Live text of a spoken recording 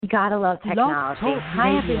You gotta love Blog technology. Talk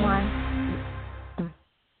Hi, Radio. everyone.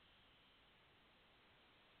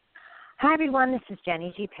 Hi, everyone. This is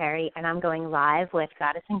Jenny G. Perry, and I'm going live with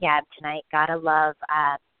Goddess and Gab tonight. Gotta love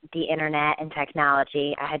the internet and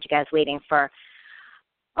technology. I had you guys waiting for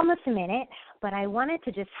almost a minute, but I wanted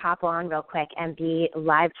to just hop on real quick and be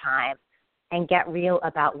live time and get real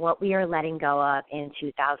about what we are letting go of in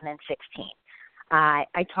 2016. I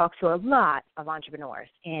talk to a lot of entrepreneurs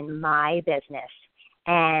in my business,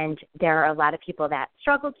 and there are a lot of people that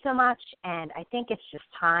struggled so much, and I think it's just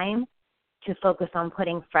time to focus on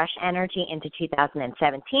putting fresh energy into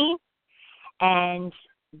 2017, and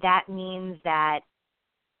that means that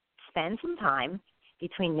spend some time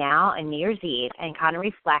between now and New Year's Eve and kind of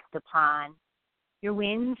reflect upon your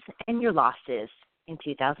wins and your losses in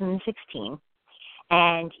 2016.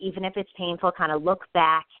 And even if it's painful, kind of look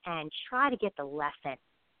back and try to get the lesson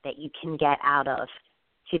that you can get out of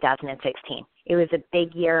 2016. It was a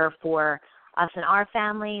big year for us and our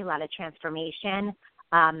family, a lot of transformation.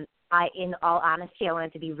 In all honesty, I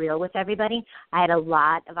wanted to be real with everybody. I had a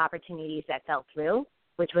lot of opportunities that fell through,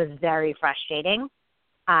 which was very frustrating.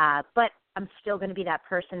 But I'm still going to be that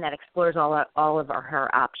person that explores all of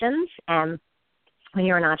her options. And when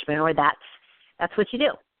you're an entrepreneur, that's what you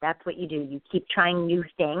do. That's what you do. You keep trying new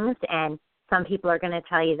things, and some people are going to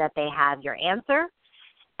tell you that they have your answer,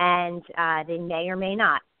 and they may or may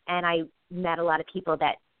not. And I met a lot of people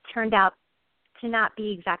that turned out to not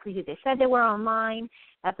be exactly who they said they were online.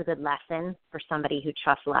 That's a good lesson for somebody who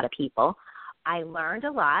trusts a lot of people. I learned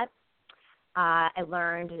a lot. I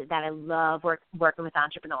learned that I love working with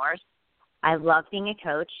entrepreneurs. I love being a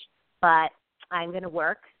coach, but I'm going to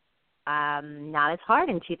work not as hard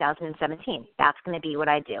in 2017. That's going to be what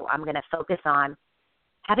I do. I'm going to focus on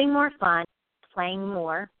having more fun, playing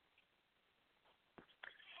more,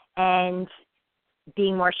 and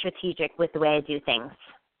being more strategic with the way I do things.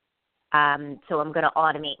 So I'm going to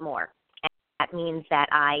automate more. And that means that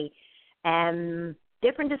I am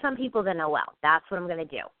different to some people that know well. That's what I'm going to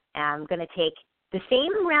do. I'm going to take the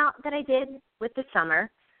same route that I did with the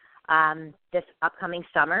summer, this upcoming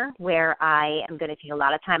summer, where I am going to take a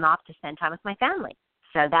lot of time off to spend time with my family.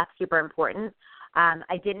 So that's super important.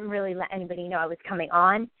 I didn't really let anybody know I was coming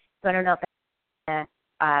on, so I don't know if I'm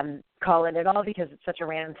going to call it at all because it's such a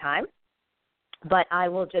random time. But I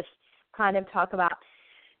will just kind of talk about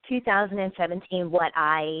 2017, what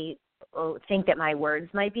I think that my words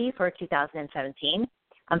might be for 2017.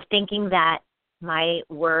 I'm thinking that my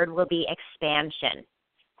word will be expansion.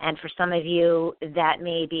 And for some of you, that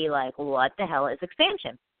may be like, what the hell is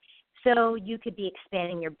expansion? So you could be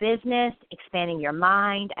expanding your business, expanding your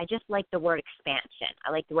mind. I just like the word expansion. I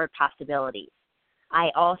like the word possibilities. I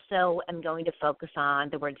also am going to focus on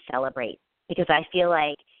the word celebrate, because I feel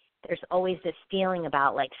like there's always this feeling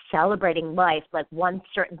about like celebrating life, like once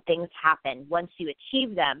certain things happen, once you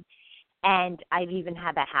achieve them. And I've even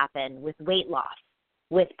had that happen with weight loss,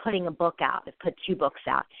 with putting a book out. I've put 2 books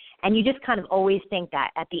out. And you just kind of always think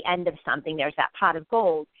that at the end of something there's that pot of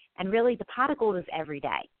gold. And really the pot of gold is every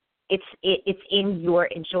day. It's in your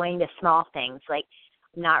enjoying the small things. Like,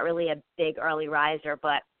 I'm not really a big early riser,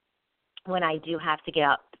 but when I do have to get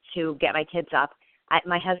up to get my kids up,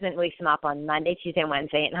 my husband wakes them up on Monday, Tuesday, and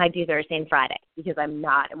Wednesday, and I do Thursday and Friday because I'm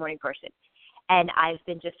not a morning person. And I've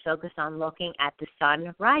been just focused on looking at the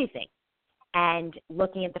sun rising and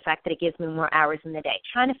looking at the fact that it gives me more hours in the day,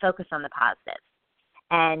 trying to focus on the positives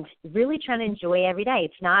and really trying to enjoy every day.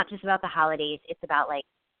 It's not just about the holidays. It's about, like,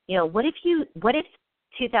 you know, what if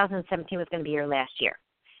 2017 was going to be your last year?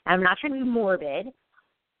 And I'm not trying to be morbid,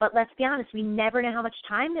 but let's be honest, we never know how much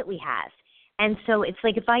time that we have. And so it's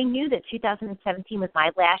like, if I knew that 2017 was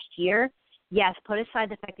my last year, yes, put aside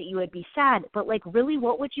the fact that you would be sad, but, like, really,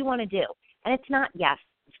 what would you want to do? And it's not, yes,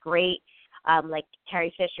 it's great. Like,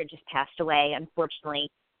 Carrie Fisher just passed away,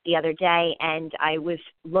 unfortunately, the other day, and I was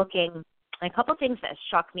looking, a couple things that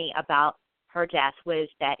struck me about her death was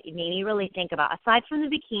that it made me really think about, aside from the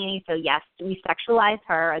bikini, so yes, we sexualize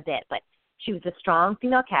her a bit, but she was a strong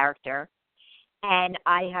female character. And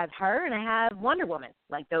I have her and I have Wonder Woman.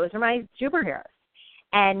 Like, those are my superheroes.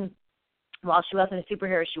 And while she wasn't a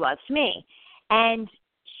superhero, she was to me. And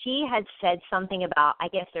she had said something about, I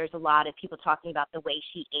guess there's a lot of people talking about the way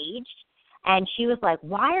she aged. And she was like,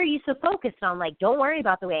 why are you so focused on, like, don't worry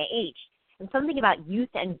about the way I aged? And something about youth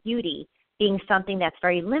and beauty being something that's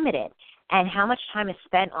very limited and how much time is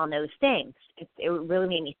spent on those things. It really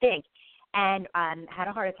made me think. And had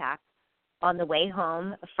a heart attack on the way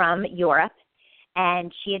home from Europe.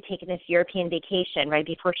 And she had taken this European vacation right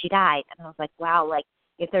before she died. And I was like, wow, like,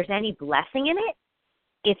 if there's any blessing in it,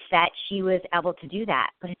 it's that she was able to do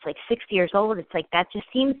that. But it's like 60 years old. It's like that just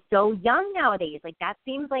seems so young nowadays. Like that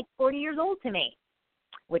seems like 40 years old to me,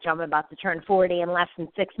 which I'm about to turn 40 in less than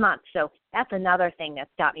 6 months. So that's another thing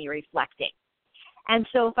that's got me reflecting. And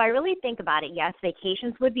so if I really think about it, yes,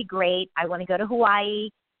 vacations would be great. I want to go to Hawaii.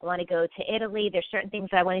 I want to go to Italy. There's certain things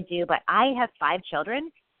that I want to do, but I have 5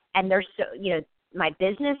 children, and they're so, my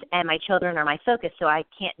business and my children are my focus, so I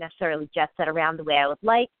can't necessarily jet set around the way I would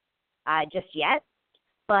like just yet.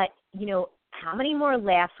 But, how many more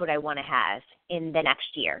laughs would I want to have in the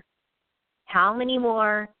next year? How many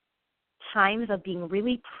more times of being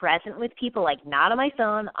really present with people, like not on my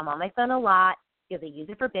phone? I'm on my phone a lot because I use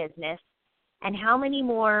it for business. And how many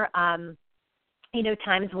more,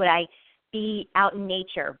 times would I be out in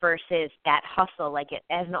nature versus that hustle? Like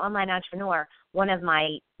as an online entrepreneur, one of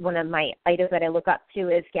my idols that I look up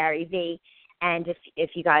to is Gary Vee. And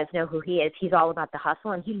if you guys know who he is, he's all about the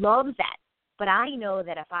hustle, and he loves that. But I know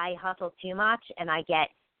that if I hustle too much and I get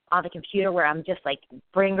on the computer where I'm just like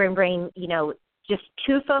brain, just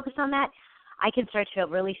too focused on that, I can start to feel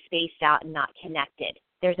really spaced out and not connected.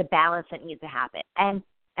 There's a balance that needs to happen. And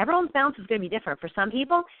everyone's balance is going to be different. For some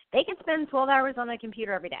people, they can spend 12 hours on a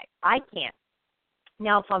computer every day. I can't.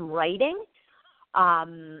 Now, if I'm writing,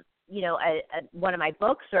 one of my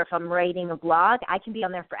books, or if I'm writing a blog, I can be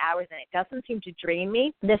on there for hours and it doesn't seem to drain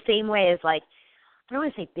me the same way as like, I don't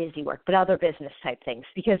want to say busy work, but other business type things.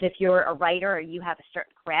 Because if you're a writer or you have a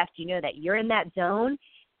certain craft, you know that you're in that zone,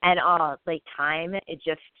 and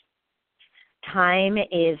time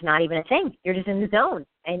is not even a thing. You're just in the zone,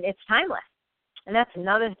 and it's timeless. And that's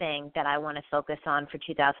another thing that I want to focus on for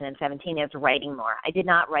 2017 is writing more. I did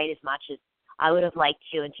not write as much as I would have liked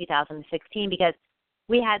to in 2016 because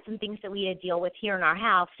we had some things that we had to deal with here in our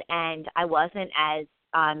house, and I wasn't as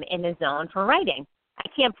in the zone for writing. I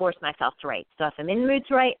can't force myself to write. So if I'm in the mood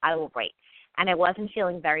to write, I will write. And I wasn't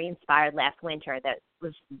feeling very inspired last winter. That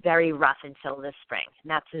was very rough until this spring. And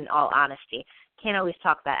that's in all honesty. Can't always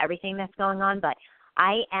talk about everything that's going on, but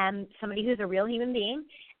I am somebody who's a real human being.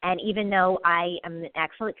 And even though I am an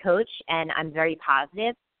excellent coach and I'm very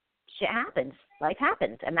positive, shit happens. Life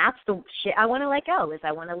happens. And that's the shit I want to let go, is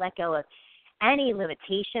I want to let go of any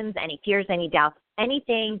limitations, any fears, any doubts,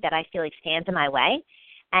 anything that I feel like stands in my way.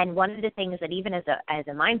 And one of the things that even as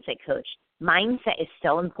a mindset coach, mindset is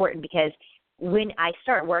so important, because when I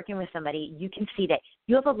start working with somebody, you can see that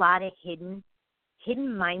you have a lot of hidden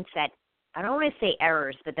mindset. I don't want to say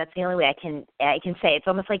errors, but that's the only way I can say it. It's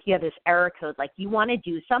almost like you have this error code, like you want to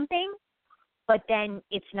do something, but then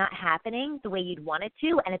it's not happening the way you'd want it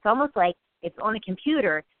to. And it's almost like it's on a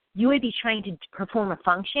computer. You would be trying to perform a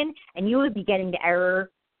function, and you would be getting the error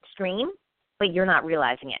screen, but you're not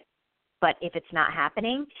realizing it. But if it's not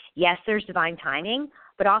happening, yes, there's divine timing,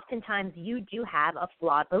 but oftentimes you do have a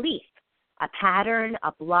flawed belief, a pattern,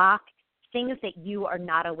 a block, things that you are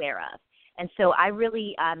not aware of. And so I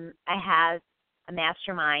really, I have a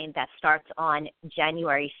mastermind that starts on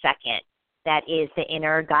January 2nd. That is the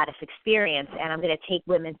Inner Goddess Experience. And I'm going to take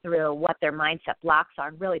women through what their mindset blocks are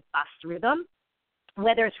and really bust through them,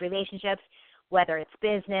 whether it's relationships, whether it's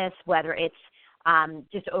business, whether it's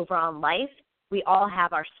just overall in life. We all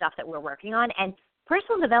have our stuff that we're working on. And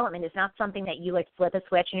personal development is not something that you like flip a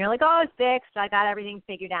switch and you're like, oh, it's fixed, I got everything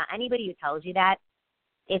figured out. Anybody who tells you that,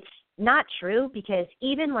 it's not true, because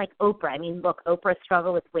even like Oprah, I mean, look, Oprah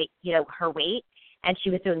struggled with weight, her weight, and she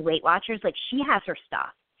was doing Weight Watchers. Like, she has her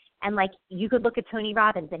stuff. And like, you could look at Tony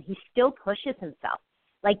Robbins and he still pushes himself.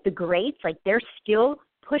 Like the greats, like they're still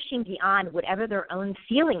pushing beyond whatever their own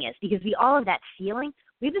ceiling is, because we all have that ceiling.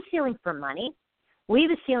 We have a ceiling for money. We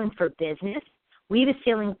have a ceiling for business. We have a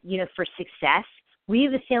ceiling, for success. We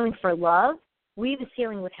have a ceiling for love. We have a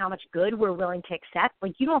ceiling with how much good we're willing to accept.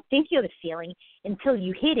 Like, you don't think you have a ceiling until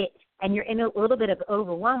you hit it, and you're in a little bit of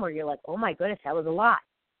overwhelm where you're like, oh my goodness, that was a lot.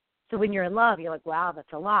 So when you're in love, you're like, wow,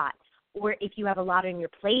 that's a lot. Or if you have a lot on your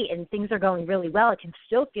plate and things are going really well, it can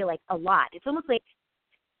still feel like a lot. It's almost like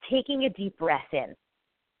taking a deep breath in.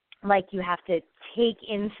 Like you have to take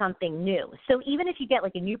in something new. So even if you get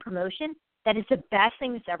like a new promotion, that is the best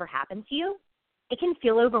thing that's ever happened to you, it can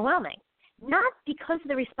feel overwhelming. Not because of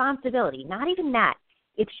the responsibility, not even that.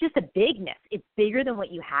 It's just a bigness. It's bigger than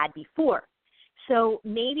what you had before. So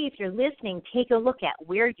maybe if you're listening, take a look at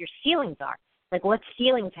where your ceilings are. Like, what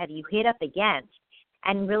ceilings have you hit up against?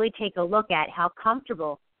 And really take a look at how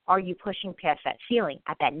comfortable are you pushing past that ceiling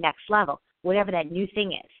at that next level, whatever that new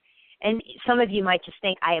thing is. And some of you might just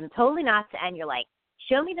think, I am totally nuts, and you're like,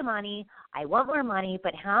 show me the money, I want more money.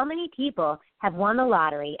 But how many people have won the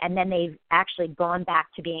lottery and then they've actually gone back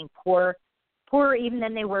to being poorer even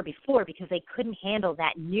than they were before, because they couldn't handle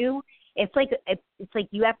that new? It's like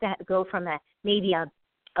you have to go from maybe a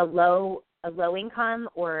a low income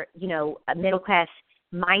or, a middle class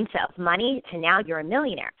mindset of money to now you're a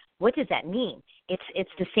millionaire. What does that mean? It's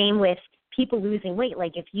the same with people losing weight.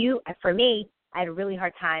 Like for me, I had a really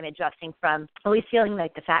hard time adjusting from always feeling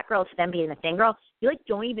like the fat girl to then being the thin girl. You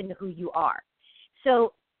don't even know who you are.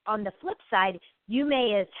 So on the flip side, you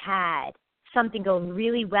may have had something going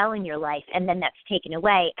really well in your life and then that's taken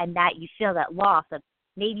away, and that you feel that loss of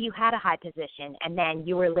maybe you had a high position and then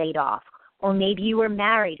you were laid off, or maybe you were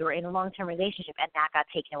married or in a long-term relationship and that got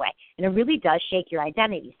taken away. And it really does shake your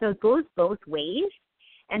identity. So it goes both ways.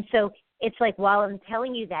 And so it's like, while I'm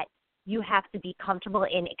telling you that you have to be comfortable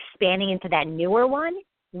in expanding into that newer one,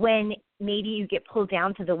 when maybe you get pulled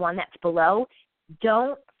down to the one that's below,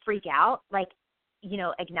 don't freak out. Like,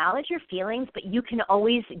 acknowledge your feelings, but you can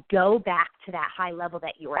always go back to that high level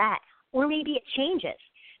that you were at. Or maybe it changes.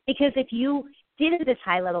 Because if you did this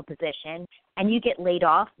high-level position and you get laid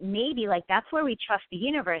off, maybe, like, that's where we trust the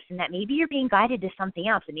universe, and that maybe you're being guided to something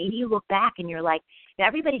else. And maybe you look back and you're like,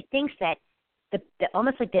 everybody thinks that the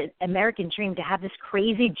almost like the American dream, to have this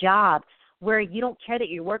crazy job where you don't care that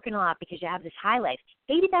you're working a lot because you have this high life.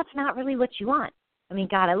 Maybe that's not really what you want. I mean,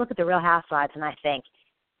 God, I look at the Real Housewives and I think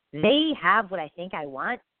they have what I think I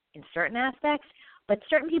want in certain aspects, but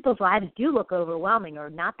certain people's lives do look overwhelming or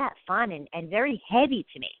not that fun and very heavy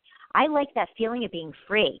to me. I like that feeling of being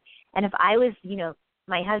free. And if I was,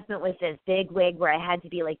 my husband was this big wig where I had to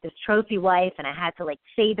be like this trophy wife and I had to like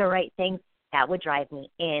say the right things, that would drive me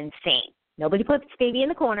insane. Nobody puts baby in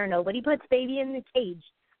the corner. Nobody puts baby in the cage.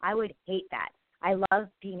 I would hate that. I love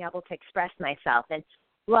being able to express myself. And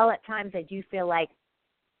while at times I do feel like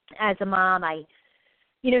as a mom, I,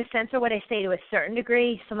 censor what I say to a certain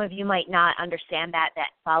degree. Some of you might not understand that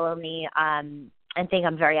follow me and think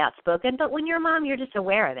I'm very outspoken. But when you're a mom, you're just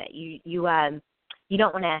aware of it. You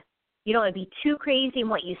don't want to be too crazy in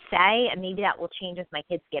what you say, and maybe that will change as my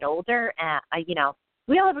kids get older.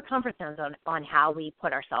 We all have a comfort zone on how we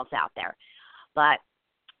put ourselves out there. But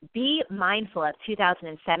be mindful of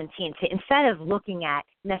 2017 to, instead of looking at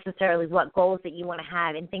necessarily what goals that you want to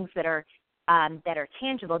have and things that are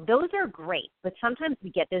tangible, those are great. But sometimes we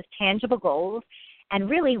get those tangible goals, and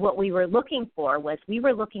really what we were looking for was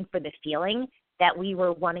the feeling that we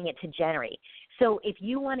were wanting it to generate. So if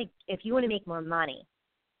you want to make more money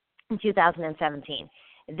in 2017,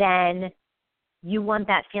 then you want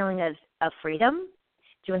that feeling of freedom.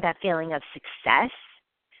 Do you want that feeling of success?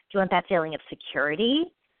 Do you want that feeling of security?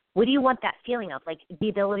 What do you want that feeling of? Like the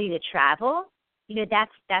ability to travel?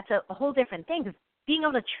 That's a whole different thing. Because being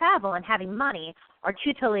able to travel and having money are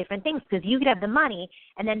two totally different things, because you could have the money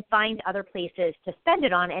and then find other places to spend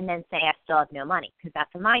it on and then say, I still have no money, because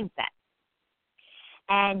that's a mindset.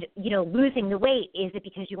 And, losing the weight, is it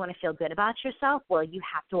because you want to feel good about yourself? Well, you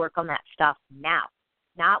have to work on that stuff now,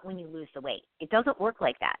 not when you lose the weight. It doesn't work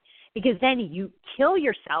like that, because then you kill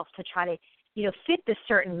yourself to try to, fit this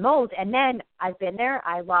certain mold. And then I've been there.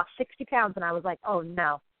 I lost 60 pounds, and I was like, oh,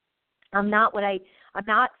 no, I'm not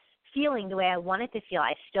feeling the way I wanted to feel.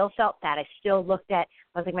 I still felt that. I was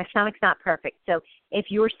like, my stomach's not perfect. So if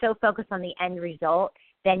you were so focused on the end result,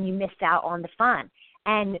 then you missed out on the fun.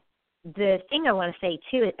 And the thing I want to say,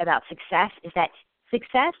 too, about success is that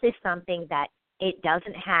success is something that it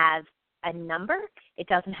doesn't have a number. It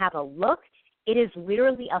doesn't have a look. It is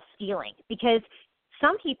literally a feeling. Because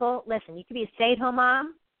some people, listen, you could be a stay-at-home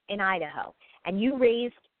mom in Idaho, and you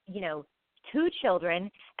raised, 2 children,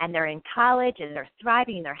 and they're in college, and they're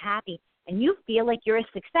thriving, and they're happy, and you feel like you're a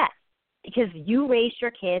success because you raised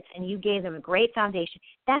your kids and you gave them a great foundation.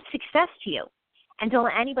 That's success to you. And don't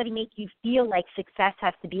let anybody make you feel like success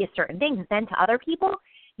has to be a certain thing. Then to other people,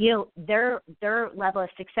 their level of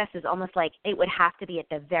success is almost like it would have to be at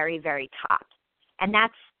the very, very top. And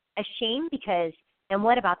that's a shame, because then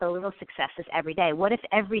what about the little successes every day? What if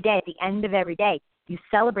every day, at the end of every day, you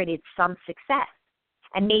celebrated some success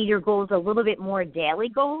and made your goals a little bit more daily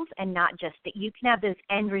goals, and not just that you can have those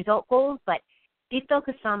end result goals, but be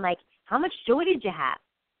focused on, like, how much joy did you have?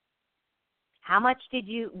 How much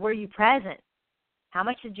were you present? How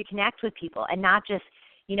much did you connect with people? And not just,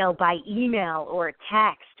 by email or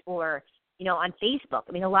text or, on Facebook.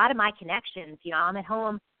 I mean, a lot of my connections, I'm at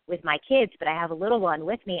home with my kids, but I have a little one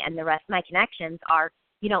with me, and the rest of my connections are,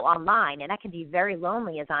 online. And that can be very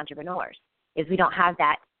lonely as entrepreneurs, is we don't have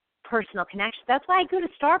that personal connection. That's why I go to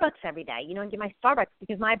Starbucks every day, and get my Starbucks,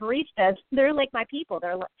 because my baristas, they're like my people.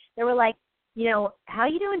 They were like, how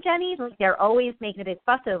you doing, Jenny? Like, they're always making a big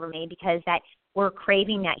fuss over me, because that we're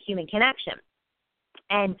craving that human connection.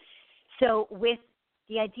 And so with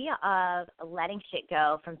the idea of letting shit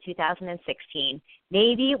go from 2016,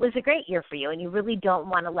 maybe it was a great year for you and you really don't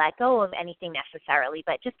want to let go of anything necessarily,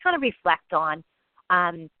 but just kind of reflect on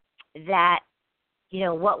that,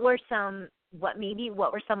 what were some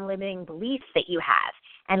limiting beliefs that you have?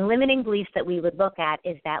 And limiting beliefs that we would look at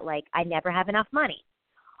is that, like, I never have enough money,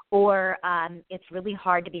 or it's really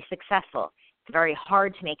hard to be successful. It's very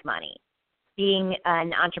hard to make money. Being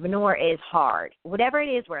an entrepreneur is hard. Whatever it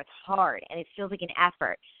is where it's hard and it feels like an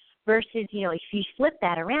effort versus, if you flip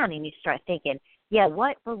that around and you start thinking, yeah,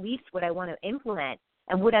 what beliefs would I want to implement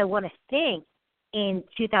and would I want to think in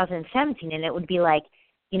 2017? And it would be like,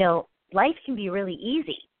 life can be really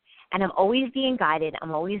easy. And I'm always being guided.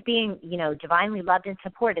 I'm always being, divinely loved and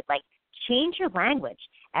supported. Like, change your language.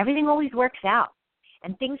 Everything always works out.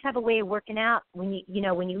 And things have a way of working out when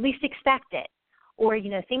you least expect it. Or,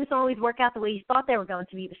 things don't always work out the way you thought they were going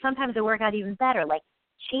to be, but sometimes they work out even better. Like,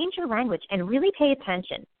 change your language and really pay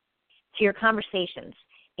attention to your conversations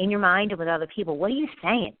in your mind and with other people. What are you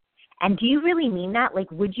saying? And do you really mean that?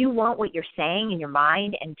 Like, would you want what you're saying in your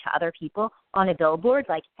mind and to other people on a billboard?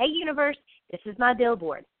 Like, hey, universe, this is my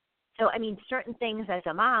billboard. So, certain things as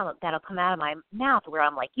a mom that'll come out of my mouth where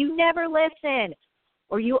I'm like, you never listen,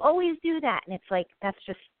 or you always do that. And it's like,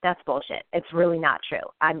 that's bullshit. It's really not true.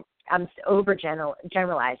 I'm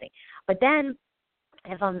generalizing. But then,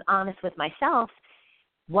 if I'm honest with myself,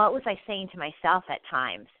 what was I saying to myself at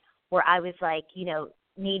times where I was like,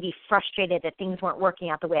 maybe frustrated that things weren't working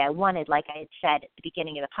out the way I wanted, like I had said at the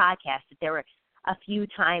beginning of the podcast, that there were a few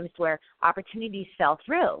times where opportunities fell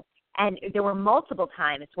through. And there were multiple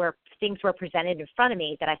times where things were presented in front of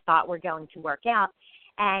me that I thought were going to work out.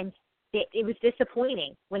 And it was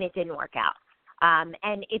disappointing when it didn't work out.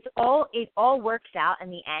 And it all works out in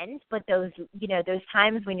the end. But those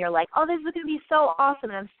times when you're like, oh, this is going to be so awesome,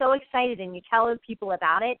 and I'm so excited, and you tell people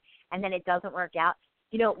about it, and then it doesn't work out.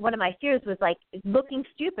 One of my fears was like looking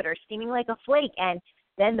stupid or seeming like a flake. And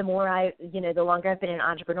then the more the longer I've been an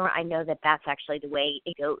entrepreneur, I know that that's actually the way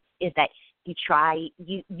it goes, is that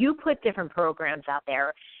you put different programs out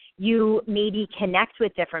there. You maybe connect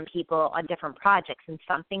with different people on different projects, and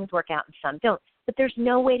some things work out and some don't. But there's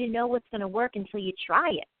no way to know what's going to work until you try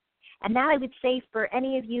it. And that I would say for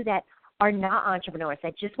any of you that are not entrepreneurs,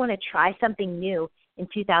 that just want to try something new in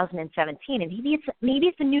 2017, and maybe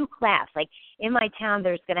it's a new class. Like in my town,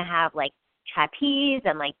 there's going to have like trapeze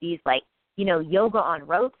and like these like yoga on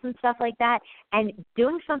ropes and stuff like that. And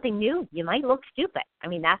doing something new, you might look stupid.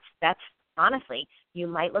 That's honestly, you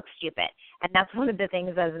might look stupid. And that's one of the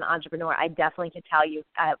things as an entrepreneur, I definitely can tell you.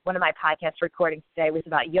 One of my podcast recordings today was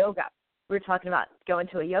about yoga. We were talking about going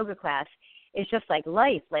to a yoga class. It's just like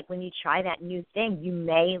life. Like when you try that new thing, you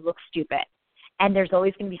may look stupid. And there's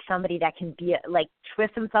always going to be somebody that can be like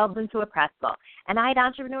twist themselves into a pretzel. And I had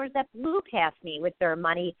entrepreneurs that blew past me with their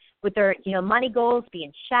money, money goals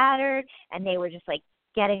being shattered, and they were just like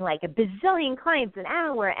getting like a bazillion clients an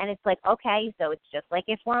hour. And it's like, okay, so it's just like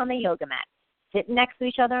if we're on the yoga mat, sitting next to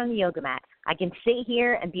each other on the yoga mat, I can sit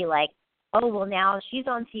here and be like, oh, well, now she's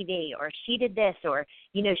on TV, or she did this, or,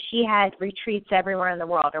 she has retreats everywhere in the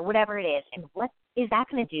world, or whatever it is. And what is that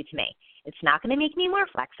going to do to me? It's not going to make me more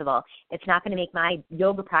flexible. It's not going to make my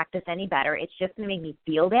yoga practice any better. It's just going to make me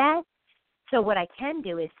feel bad. So what I can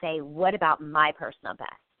do is say, what about my personal best?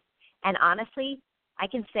 And honestly, I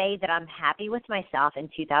can say that I'm happy with myself in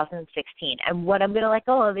 2016. And what I'm going to let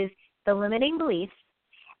go of is the limiting beliefs.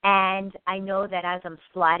 And I know that as I'm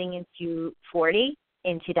sliding into 40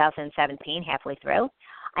 in 2017, halfway through,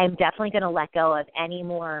 I'm definitely going to let go of any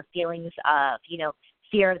more feelings of,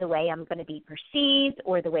 fear of the way I'm going to be perceived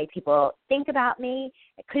or the way people think about me.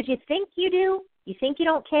 Because you think you do. You think you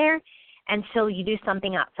don't care until you do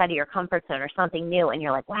something outside of your comfort zone or something new, and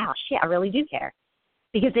you're like, wow, shit, I really do care.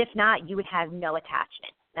 Because if not, you would have no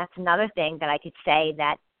attachment. That's another thing that I could say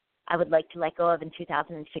that I would like to let go of in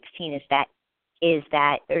 2016 let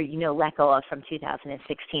go of from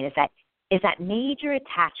 2016 is that major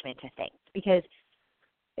attachment to things. Because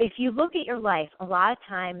if you look at your life, a lot of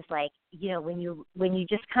times, like, when you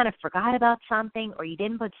just kind of forgot about something or you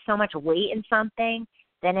didn't put so much weight in something,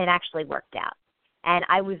 then it actually worked out. And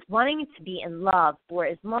I was wanting to be in love for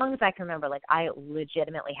as long as I can remember. Like, I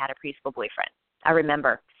legitimately had a preschool boyfriend. I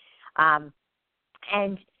remember.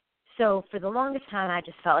 And so for the longest time, I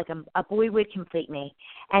just felt like a boy would complete me.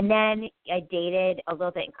 And then I dated a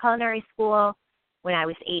little bit in culinary school when I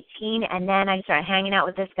was 18, and then I started hanging out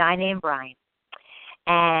with this guy named Brian.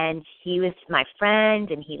 And he was my friend,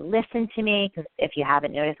 and he listened to me, because if you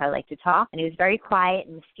haven't noticed, I like to talk. And he was very quiet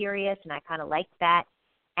and mysterious, and I kind of liked that.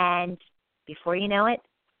 And before you know it,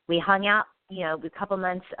 we hung out, a couple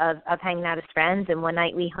months of hanging out as friends. And one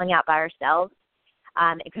night we hung out by ourselves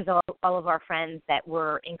because all of our friends that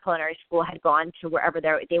were in culinary school had gone to wherever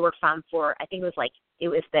they were from for, I think it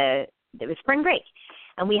was spring break.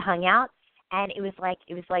 And we hung out. And it was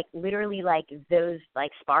like literally like those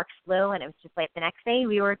like sparks flew, and it was just like the next day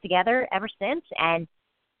we were together ever since, and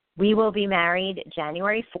we will be married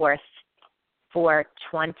January 4th for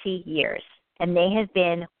 20 years. And they have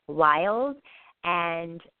been wild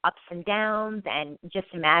and ups and downs, and just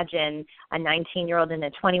imagine a 19-year-old and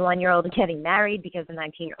a 21-year-old getting married because the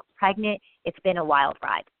 19-year-old's pregnant. It's been a wild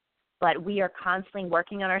ride. But we are constantly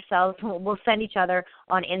working on ourselves. We'll send each other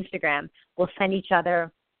on Instagram. We'll send each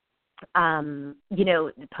other,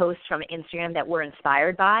 posts from Instagram that we're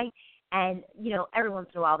inspired by. And, every once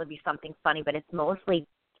in a while there'll be something funny, but it's mostly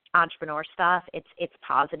entrepreneur stuff. It's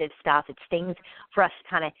positive stuff. It's things for us to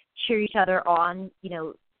kind of cheer each other on,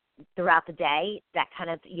 throughout the day, that kind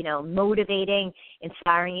of, motivating,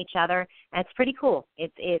 inspiring each other. And it's pretty cool.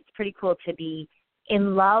 It's pretty cool to be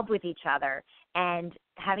in love with each other and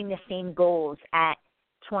having the same goals at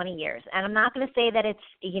 20 years. And I'm not going to say that it's,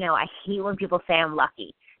 I hate when people say I'm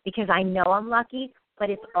lucky, because I know I'm lucky, but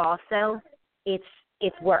it's also, it's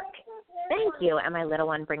work. Thank you. And my little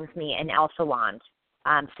one brings me an Elsa wand.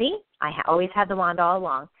 See, I always had the wand all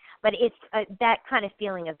along. But it's that kind of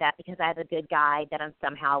feeling of that, because I have a good guy, that I'm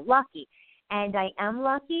somehow lucky. And I am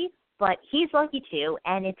lucky, but he's lucky too.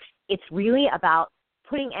 And it's really about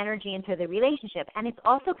putting energy into the relationship. And it's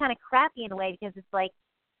also kind of crappy in a way, because it's like,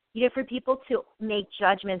 for people to make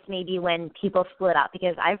judgments maybe when people split up,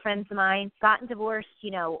 because I have friends of mine gotten divorced,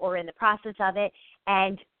 or in the process of it.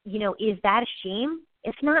 And, is that a shame?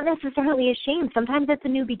 It's not necessarily a shame. Sometimes it's a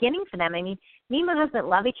new beginning for them. I mean, me and my husband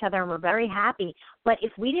love each other and we're very happy. But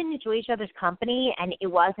if we didn't enjoy each other's company and it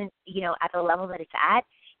wasn't, at the level that it's at,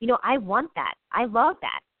 I want that. I love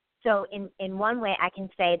that. So in one way, I can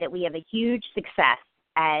say that we have a huge success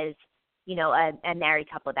as, a married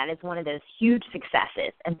couple. That is one of those huge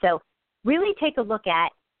successes. And so really take a look at,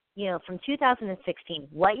 from 2016,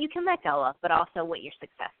 what you can let go of, but also what your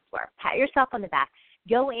successes were. Pat yourself on the back.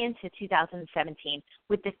 Go into 2017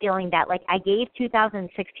 with the feeling that, like, I gave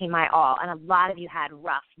 2016 my all, and a lot of you had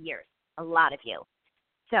rough years, a lot of you.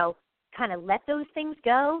 So kind of let those things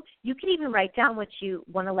go. You can even write down what you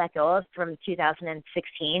want to let go of from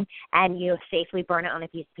 2016 and, safely burn it on a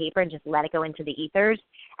piece of paper and just let it go into the ethers.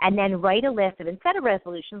 And then write a list of, instead of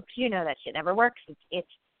resolutions, because that shit never works. It's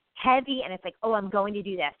heavy, and it's like, oh, I'm going to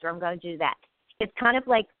do this or I'm going to do that. It's kind of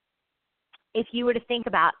like if you were to think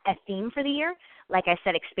about a theme for the year, like I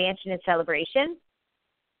said, expansion and celebration,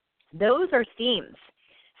 those are themes.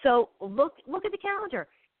 So look at the calendar.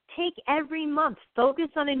 Take every month. Focus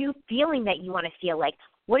on a new feeling that you want to feel. Like,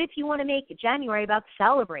 what if you want to make January about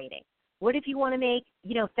celebrating? What if you want to make,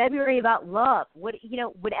 February about love?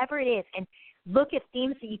 Whatever it is. And look at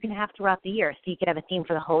themes that you can have throughout the year. So you could have a theme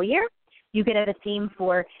for the whole year. You could have a theme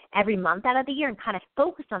for every month out of the year, and kind of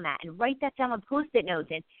focus on that and write that down on Post-it notes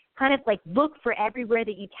and kind of like look for everywhere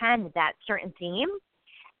that you can with that certain theme,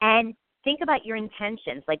 and think about your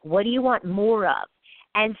intentions. Like, what do you want more of?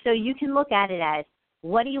 And so you can look at it as,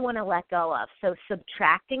 what do you want to let go of? So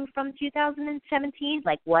subtracting from 2017,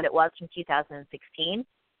 like what it was from 2016,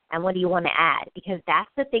 and what do you want to add? Because that's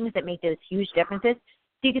the things that make those huge differences.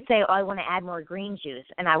 So you could say, oh, I want to add more green juice,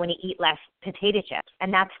 and I want to eat less potato chips.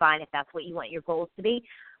 And that's fine if that's what you want your goals to be.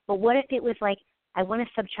 But what if it was like, I want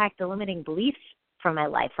to subtract the limiting beliefs from my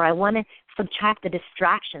life, or I want to subtract the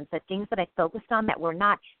distractions, the things that I focused on that were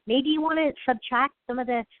not. Maybe you want to subtract some of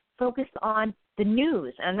the focus on the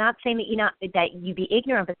news. And I'm not saying that you be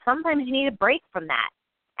ignorant, but sometimes you need a break from that.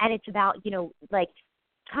 And it's about, like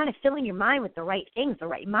kind of filling your mind with the right things, the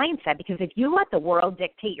right mindset. Because if you let the world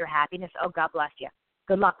dictate your happiness, oh, God bless you.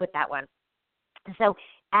 Good luck with that one. So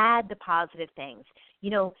add the positive things.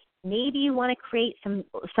 Maybe you want to create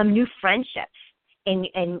some new friendships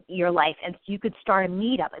in your life, and you could start a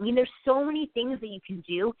meetup. I mean, there's so many things that you can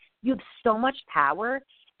do. You have so much power.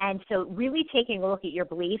 And so really taking a look at your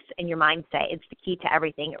beliefs and your mindset is the key to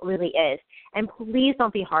everything. It really is. And please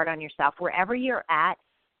don't be hard on yourself. Wherever you're at,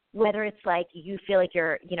 whether it's like you feel like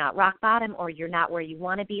you're at rock bottom or you're not where you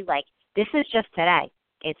want to be, like, this is just today.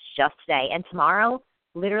 It's just today. And tomorrow,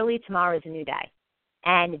 literally tomorrow, is a new day.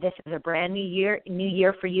 And this is a brand new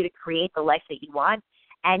year for you to create the life that you want.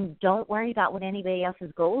 And don't worry about what anybody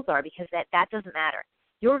else's goals are, because that doesn't matter.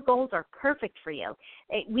 Your goals are perfect for you.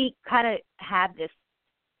 We kind of have this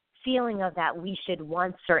feeling of that we should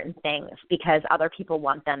want certain things because other people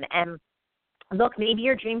want them. And look, maybe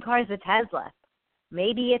your dream car is a Tesla.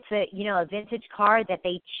 Maybe it's a vintage car that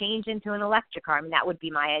they change into an electric car. I mean, that would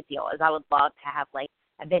be my ideal. Is I would love to have like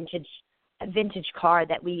a vintage car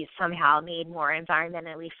that we somehow made more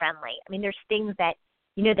environmentally friendly. I mean, there's things that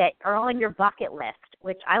that are on your bucket list,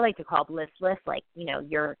 which I like to call bliss list, like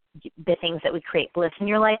the things that would create bliss in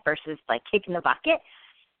your life versus like kicking the bucket.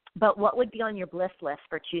 But what would be on your bliss list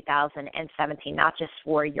for 2017, not just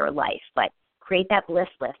for your life, but create that bliss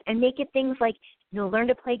list and make it things like, learn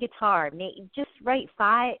to play guitar. Just write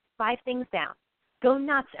five things down. Go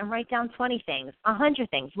nuts and write down 20 things, 100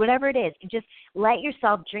 things, whatever it is. And just let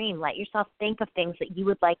yourself dream. Let yourself think of things that you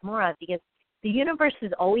would like more of, because the universe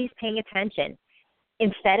is always paying attention.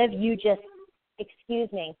 Instead of you just,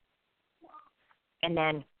 excuse me, and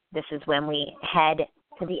then this is when we head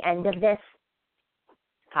to the end of this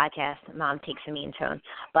podcast. Mom takes a mean tone.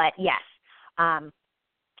 But yes,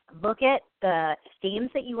 look at the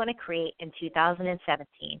themes that you want to create in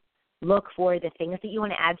 2017. Look for the things that you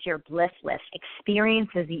want to add to your bliss list,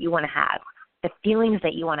 experiences that you want to have, the feelings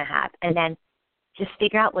that you want to have, and then just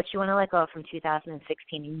figure out what you want to let go of from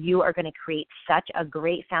 2016. And you are going to create such a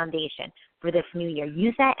great foundation for this new year.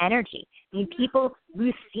 Use that energy. I mean, people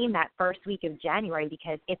lose steam that first week of January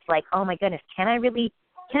because it's like, oh my goodness, can I really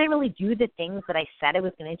do the things that I said I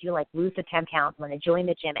was going to do, like lose the 10 pounds, I'm going to join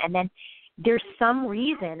the gym? And then there's some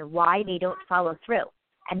reason why they don't follow through.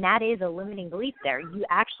 And that is a limiting belief there. You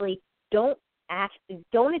actually don't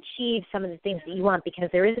achieve some of the things that you want because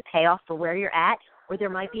there is a payoff for where you're at, or there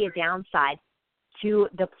might be a downside to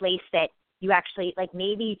the place that you actually, like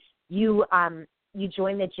maybe you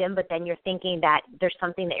join the gym, but then you're thinking that there's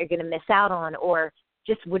something that you're going to miss out on, or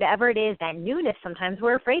just whatever it is, that newness. Sometimes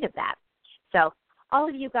we're afraid of that. So all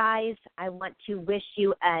of you guys, I want to wish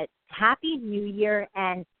you a happy new year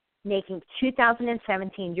and making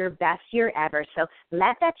 2017 your best year ever. So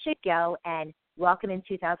let that shit go and welcome in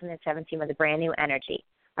 2017 with a brand new energy.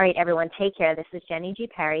 All right, everyone, take care. This is Jenny G.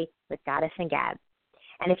 Perry with Goddess and Gab.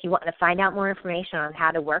 And if you want to find out more information on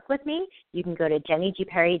how to work with me, you can go to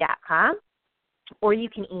jennygperry.com, or you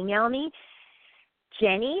can email me,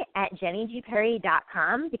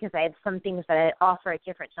 jenny@jennygperry.com, because I have some things that I offer at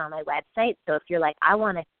different on my website. So if you're like, I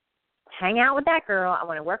want to hang out with that girl, I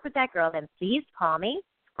want to work with that girl, then please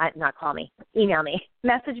email me,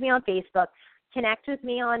 message me on Facebook, connect with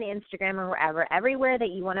me on Instagram or wherever. Everywhere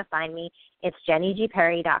that you want to find me, it's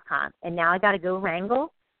jennygperry.com. And now I got to go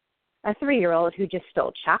wrangle a 3-year-old who just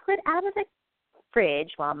stole chocolate out of the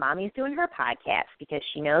fridge while Mommy's doing her podcast, because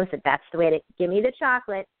she knows that that's the way to give me the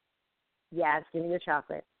chocolate. Yes, give me the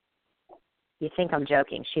chocolate. You think I'm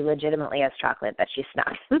joking. She legitimately has chocolate, but she's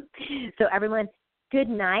not. So everyone, good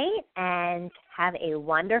night and have a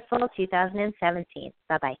wonderful 2017.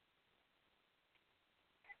 Bye-bye.